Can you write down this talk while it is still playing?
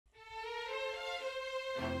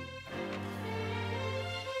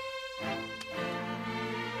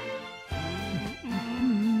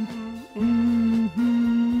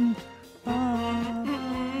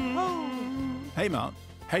Mark.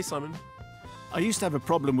 Hey, Simon. I used to have a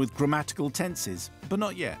problem with grammatical tenses, but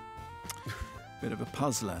not yet. Bit of a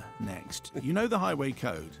puzzler next. You know the highway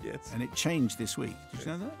code? Yes. And it changed this week. Did you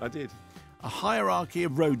know that? I did. A hierarchy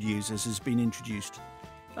of road users has been introduced.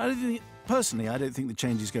 Personally, I don't think the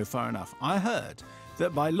changes go far enough. I heard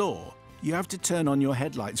that by law, you have to turn on your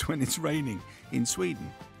headlights when it's raining in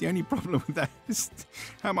Sweden. The only problem with that is,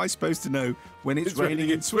 how am I supposed to know when it's raining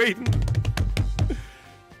in Sweden?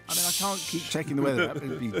 I mean, I can't keep checking the weather. That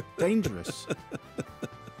would be dangerous.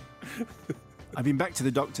 I've been back to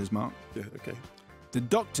the doctors, Mark. Yeah, okay. The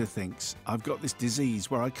doctor thinks I've got this disease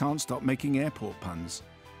where I can't stop making airport puns.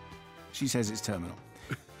 She says it's terminal.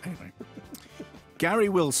 Anyway, Gary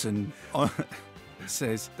Wilson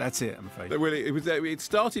says that's it, I'm afraid. Well, it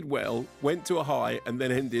started well, went to a high, and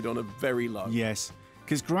then ended on a very low. Yes,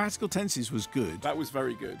 because grammatical tenses was good. That was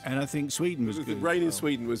very good. And I think Sweden was good. The rain in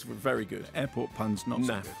Sweden was very good. Airport puns, not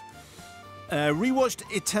so Naff. good. Rewatched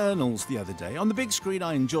Eternals the other day. On the big screen,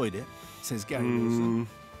 I enjoyed it, says Gary Wilson.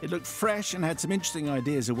 It looked fresh and had some interesting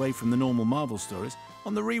ideas away from the normal Marvel stories.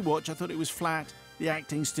 On the rewatch, I thought it was flat, the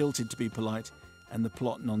acting stilted to be polite, and the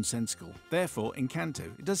plot nonsensical. Therefore, Encanto.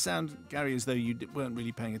 It does sound, Gary, as though you weren't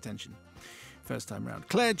really paying attention first time round.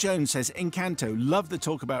 Claire Jones says, Encanto, love the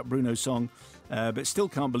talk about Bruno's song, but still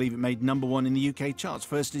can't believe it made #1 in the UK charts.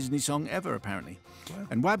 First Disney song ever, apparently. Wow.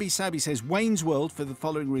 And Wabi Sabi says, Wayne's World for the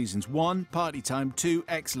following reasons. 1, party time. 2,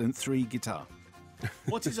 excellent. 3, guitar.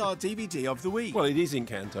 What is our DVD of the week? Well, it is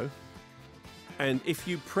Encanto. And if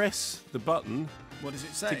you press the button... What does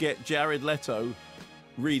it say? To get Jared Leto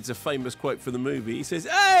reads a famous quote from the movie. He says,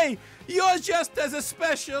 "Hey, you're just as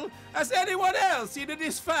special as anyone else in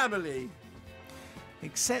this family."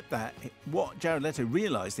 Except that what Jared Leto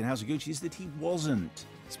realised in House of Gucci is that he wasn't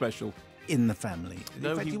special in the family.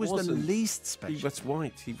 No, in fact, he was wasn't. The least special. That's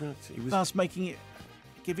right. He was. Thus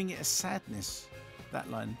giving it a sadness. That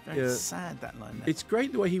line, very sad. That line. There. It's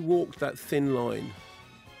great the way he walked that thin line.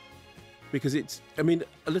 Because it's, I mean,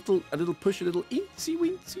 a little push, a little teensy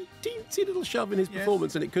little shove in his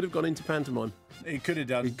performance, and it could have gone into pantomime. It could have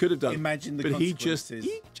done. It could have done. Imagine the but consequences.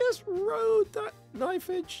 he just rode that knife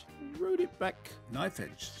edge, rode it back. Knife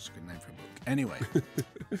edge. That's a good name for a book. Anyway.